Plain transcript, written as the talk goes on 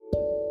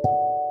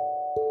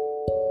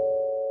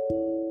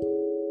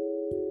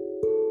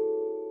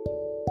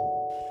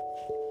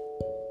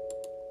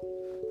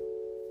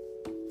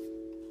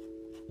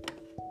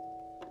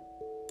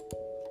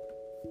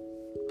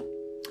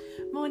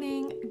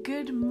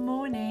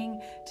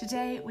morning.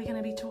 Today we're going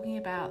to be talking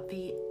about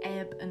the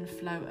ebb and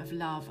flow of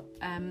love.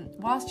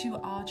 Whilst you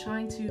are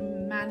trying to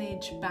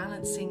manage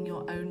balancing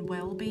your own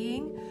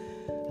well-being,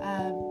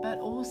 but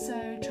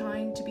also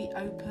trying to be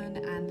open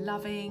and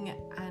loving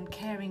and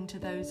caring to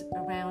those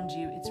around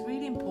you, it's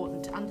really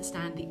important to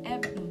understand the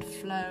ebb and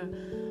flow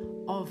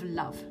of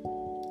love.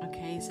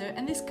 Okay, so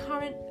and this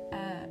current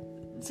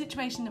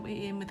situation that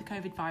we're in with the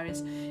COVID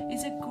virus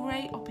is a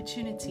great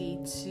opportunity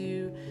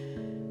to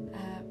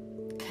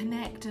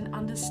connect and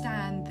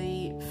understand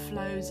the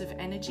flows of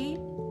energy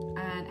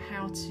and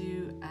how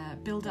to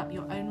build up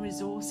your own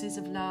resources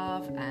of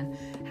love and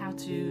how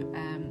to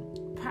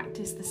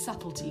practice the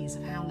subtleties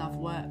of how love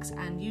works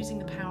and using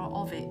the power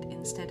of it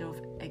instead of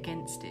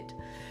against it.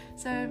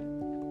 So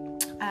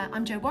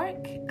I'm Jo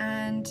Warwick,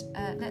 and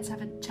let's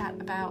have a chat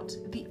about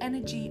the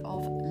energy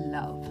of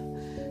love.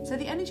 So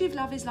the energy of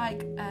love is like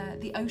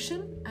the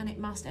ocean, and it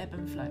must ebb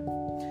and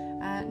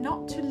flow.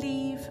 Not to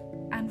leave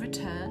and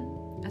return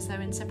as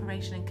though in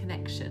separation and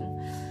connection,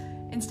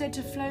 instead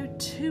to flow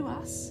to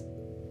us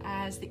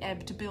as the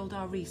ebb to build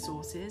our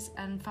resources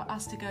and for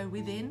us to go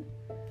within,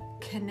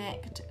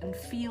 connect and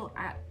feel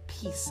at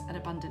peace and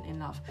abundant in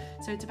love.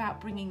 So it's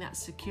about bringing that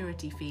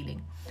security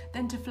feeling.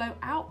 Then to flow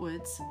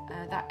outwards,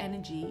 that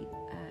energy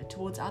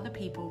towards other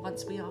people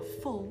once we are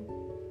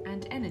full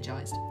and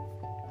energized.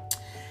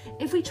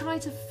 If we try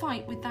to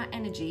fight with that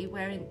energy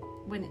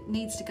when it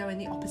needs to go in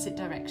the opposite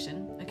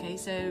direction, okay,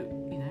 so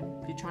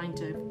if you're trying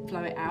to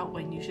flow it out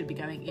when you should be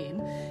going in,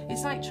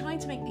 it's like trying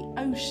to make the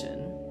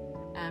ocean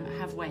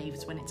have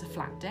waves when it's a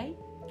flat day,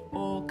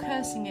 or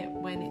cursing it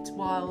when it's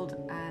wild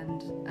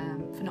and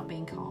for not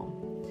being calm.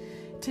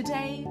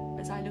 Today,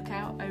 as I look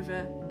out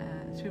over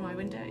through my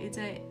window, it's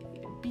a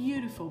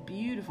beautiful,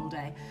 beautiful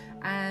day,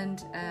 and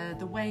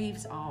the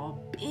waves are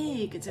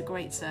big. It's a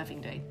great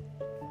surfing day.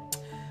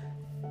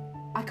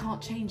 I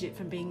can't change it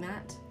from being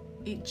that.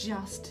 It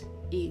just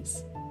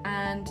is,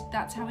 and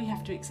that's how we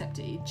have to accept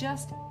it. It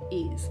just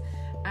is,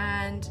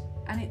 and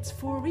it's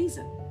for a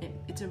reason.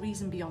 It's a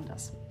reason beyond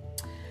us.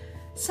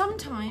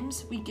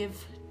 Sometimes we give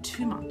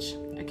too much.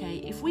 Okay,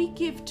 if we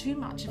give too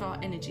much of our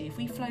energy, if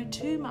we flow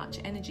too much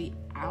energy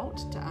out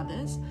to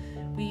others,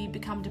 we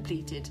become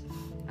depleted.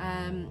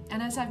 And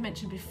as I've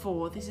mentioned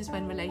before, this is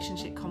when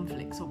relationship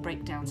conflicts or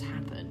breakdowns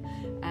happen,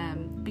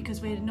 because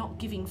we're not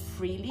giving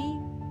freely.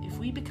 If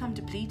we become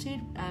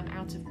depleted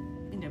out of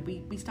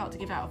we start to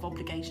give out of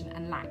obligation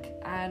and lack,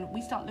 and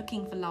we start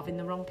looking for love in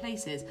the wrong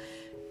places,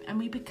 and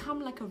we become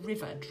like a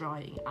river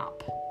drying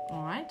up.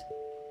 All right,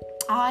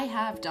 I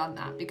have done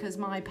that because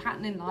my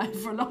pattern in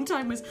life for a long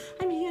time was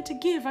I'm here to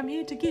give, I'm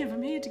here to give,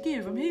 I'm here to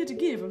give, I'm here to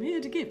give, I'm here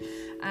to give,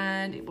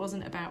 and it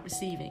wasn't about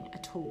receiving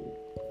at all.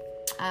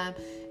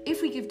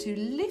 If we give too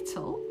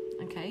little,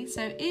 okay,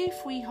 so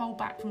if we hold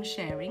back from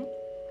sharing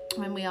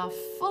when we are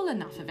full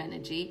enough of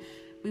energy,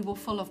 we will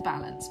fall off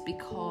balance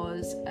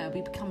because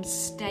we become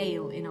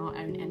stale in our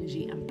own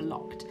energy and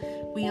blocked.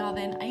 We are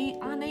then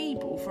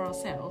unable for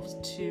ourselves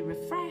to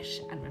refresh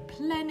and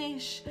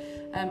replenish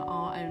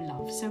our own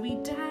love. So we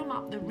dam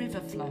up the river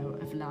flow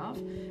of love,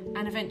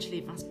 and eventually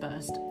it must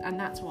burst. And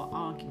that's what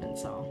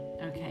arguments are.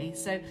 Okay,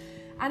 so,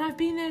 and I've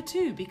been there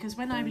too, because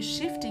when I was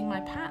shifting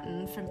my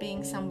pattern from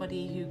being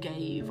somebody who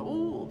gave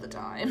all the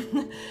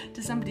time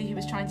to somebody who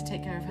was trying to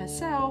take care of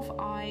herself,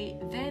 I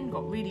then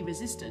got really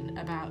resistant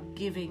about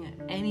giving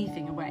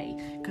anything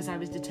away because I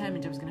was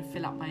determined I was going to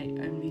fill up my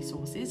own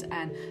resources,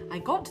 and I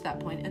got to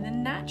that point, and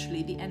then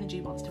naturally the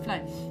energy wants to flow.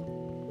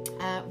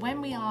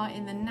 When we are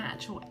in the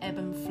natural ebb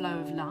and flow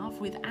of love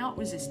without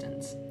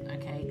resistance,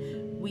 okay,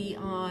 we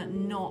are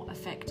not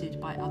affected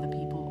by other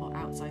people or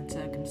outside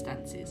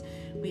circumstances.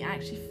 We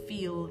actually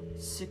feel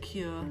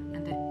secure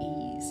and at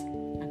ease,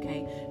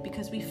 okay,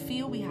 because we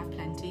feel we have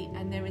plenty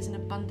and there is an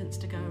abundance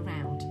to go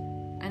around.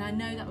 And I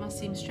know that must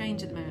seem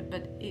strange at the moment,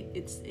 but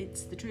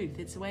it's the truth.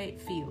 It's the way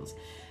it feels.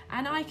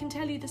 And I can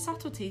tell you the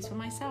subtleties for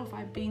myself.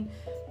 I've been,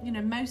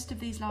 most of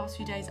these last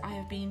few days, I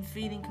have been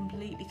feeling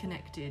completely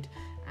connected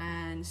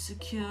and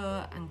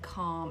secure and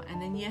calm. And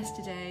then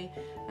yesterday,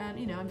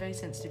 I'm very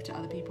sensitive to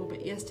other people,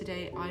 but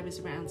yesterday I was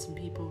around some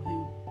people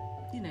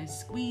who,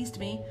 squeezed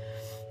me,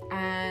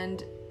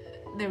 and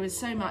there was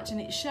so much, and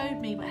it showed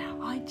me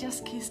how I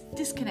just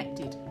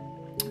disconnected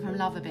from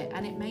love a bit,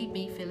 and it made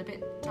me feel a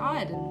bit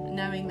tired, and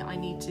knowing that I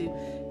need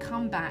to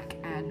come back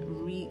and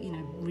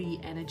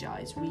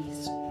re-energize,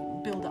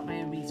 build up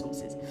my own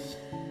resources.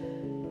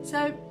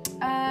 So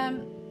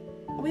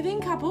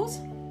within couples,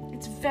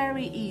 it's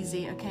very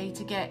easy, okay,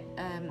 to get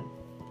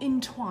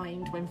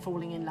entwined when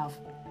falling in love,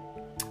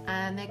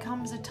 and there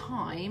comes a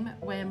time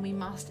when we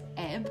must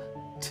ebb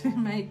to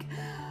make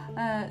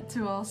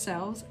to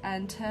ourselves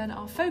and turn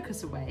our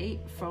focus away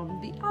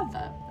from the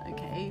other,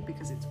 okay,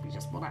 because we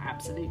just want to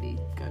absolutely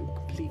go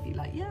completely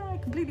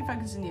completely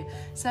focus on you,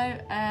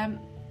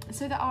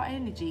 so that our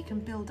energy can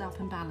build up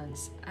and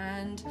balance.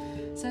 And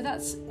so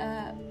that's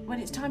when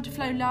it's time to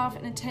flow love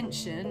and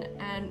attention,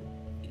 and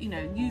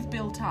you've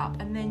built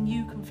up, and then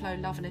you can flow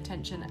love and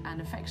attention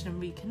and affection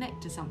and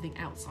reconnect to something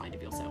outside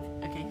of yourself.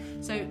 Okay,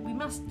 so we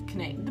must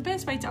connect. The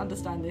best way to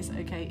understand this,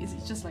 okay, is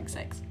it's just like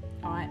sex.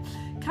 All right,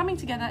 coming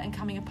together and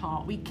coming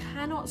apart. We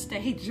cannot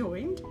stay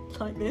joined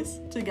like this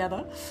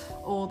together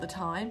all the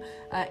time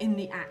in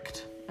the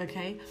act.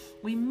 Okay,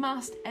 we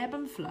must ebb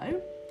and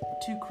flow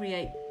to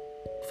create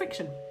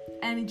friction,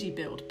 energy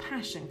build,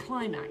 passion,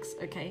 climax.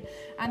 Okay,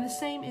 and the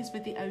same is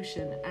with the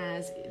ocean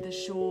as the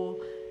shore.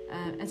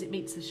 As it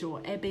meets the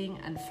shore, ebbing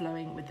and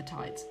flowing with the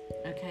tides.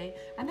 Okay,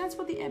 and that's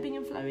what the ebbing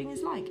and flowing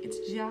is like. It's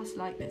just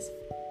like this.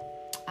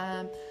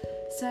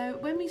 So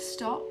when we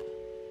stop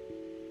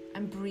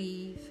and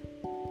breathe,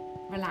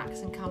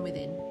 relax and come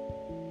within,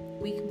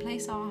 we can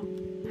place our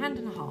hand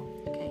on the heart,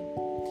 okay,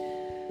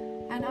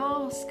 and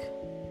ask,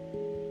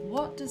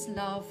 what does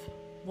love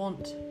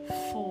want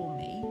for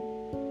me?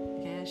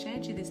 Okay, I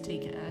shared you this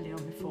ticket earlier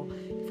on before.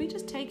 If we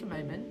just take a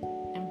moment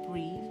and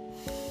breathe,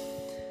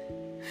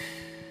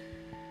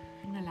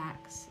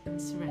 relax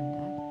and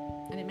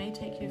surrender, and it may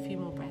take you a few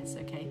more breaths,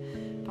 okay,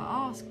 but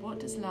ask, what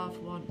does love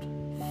want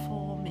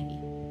for me?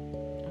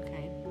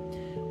 Okay,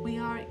 we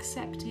are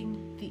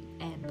accepting the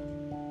ebb.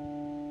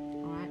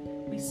 All right,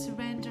 we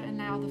surrender and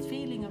allow the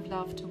feeling of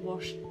love to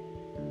wash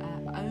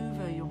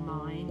over your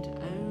mind,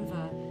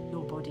 over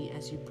your body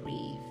as you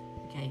breathe.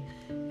 Okay,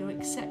 you're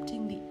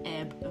accepting the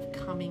ebb of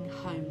coming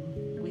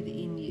home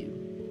within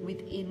you,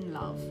 within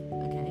love.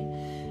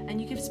 Okay,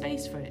 and you give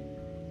space for it.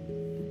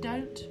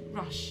 Don't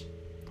rush.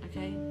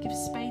 Okay, give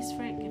space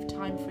for it, give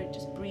time for it,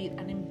 just breathe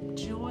and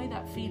enjoy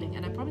that feeling,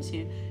 and I promise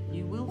you,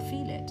 you will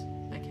feel it.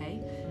 Okay,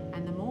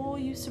 and the more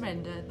you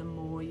surrender, the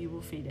more you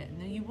will feel it,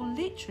 and then you will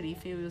literally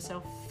feel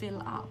yourself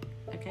fill up.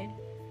 Okay,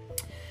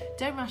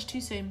 don't rush too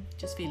soon,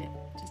 just feel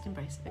it, just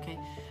embrace it. Okay,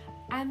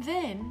 and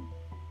then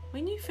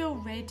when you feel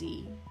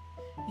ready,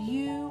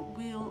 you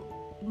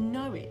will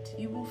know it,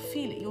 you will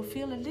feel it, you'll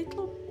feel a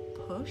little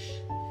push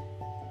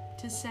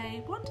to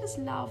say, what does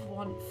love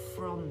want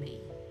from me?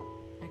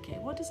 Okay,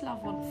 what does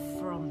love want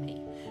from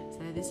me?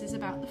 So this is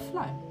about the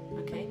flow,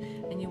 okay?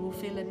 And you will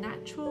feel a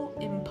natural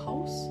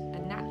impulse, a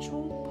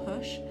natural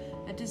push,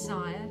 a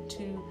desire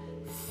to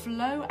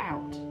flow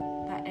out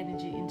that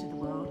energy into the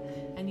world,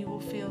 and you will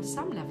feel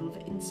some level of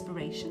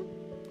inspiration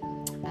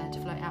to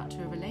flow out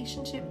to a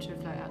relationship, to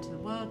flow out to the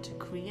world, to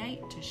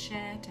create, to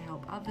share, to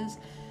help others,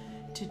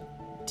 to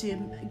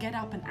get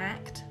up and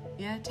act,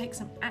 take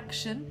some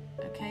action,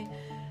 okay?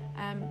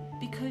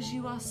 Because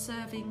you are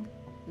serving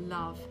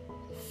love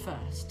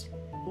first,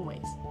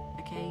 always.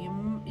 Okay,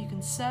 you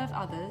can serve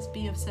others,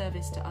 be of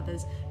service to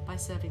others by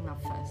serving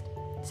love first.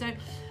 So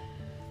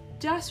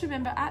just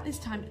remember, at this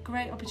time, a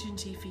great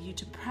opportunity for you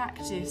to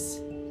practice.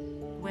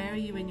 Where are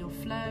you in your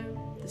flow?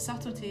 The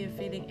subtlety of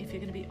feeling if you're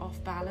going to be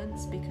off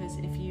balance, because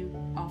if you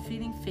are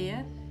feeling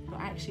fear,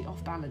 you're actually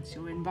off balance.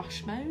 You're in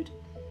rush mode,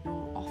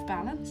 you're off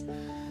balance,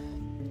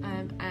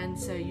 and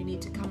so you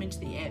need to come into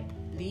the ebb,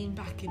 lean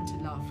back into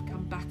love,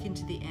 come back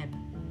into the ebb,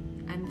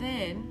 and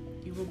then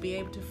you will be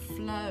able to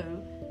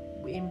flow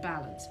in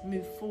balance,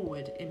 move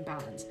forward in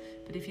balance.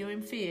 But if you're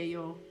in fear,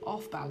 you're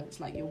off balance,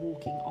 like you're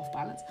walking off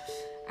balance,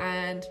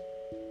 and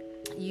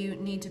you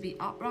need to be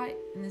upright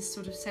in this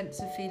sort of sense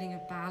of feeling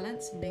of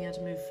balance and being able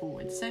to move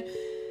forward. So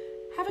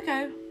have a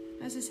go.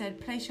 As I said,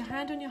 place your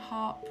hand on your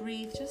heart,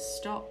 breathe, just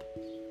stop,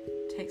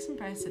 take some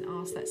breaths and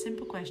ask that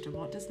simple question,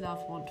 what does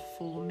love want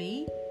for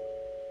me?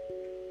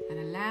 And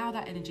allow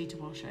that energy to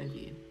wash over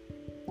you.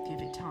 Give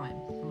it time.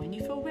 And when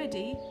you feel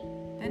ready,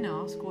 then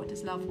ask, what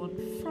does love want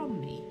from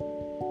me?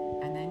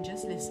 And then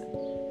just listen,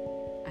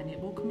 and it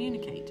will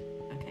communicate.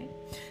 Okay,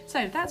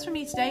 so that's from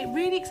me today.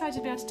 Really excited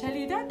to be able to tell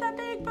you that the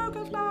Big Book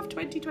of Love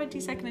 2020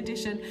 second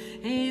edition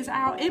is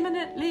out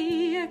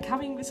imminently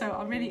coming. So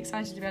I'm really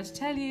excited to be able to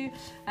tell you.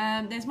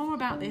 There's more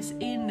about this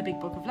in the Big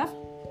Book of Love.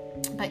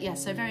 But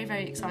yes, so very,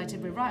 very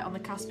excited. We're right on the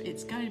cusp.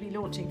 It's going to be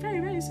launching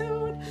very, very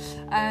soon.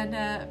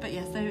 And but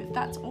yeah, so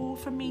that's all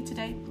from me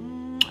today.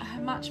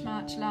 Much,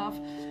 much love.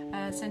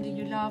 Sending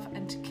you love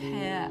and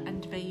care,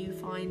 and may you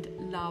find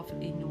love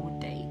in your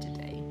day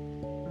today.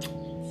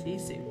 See you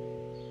soon.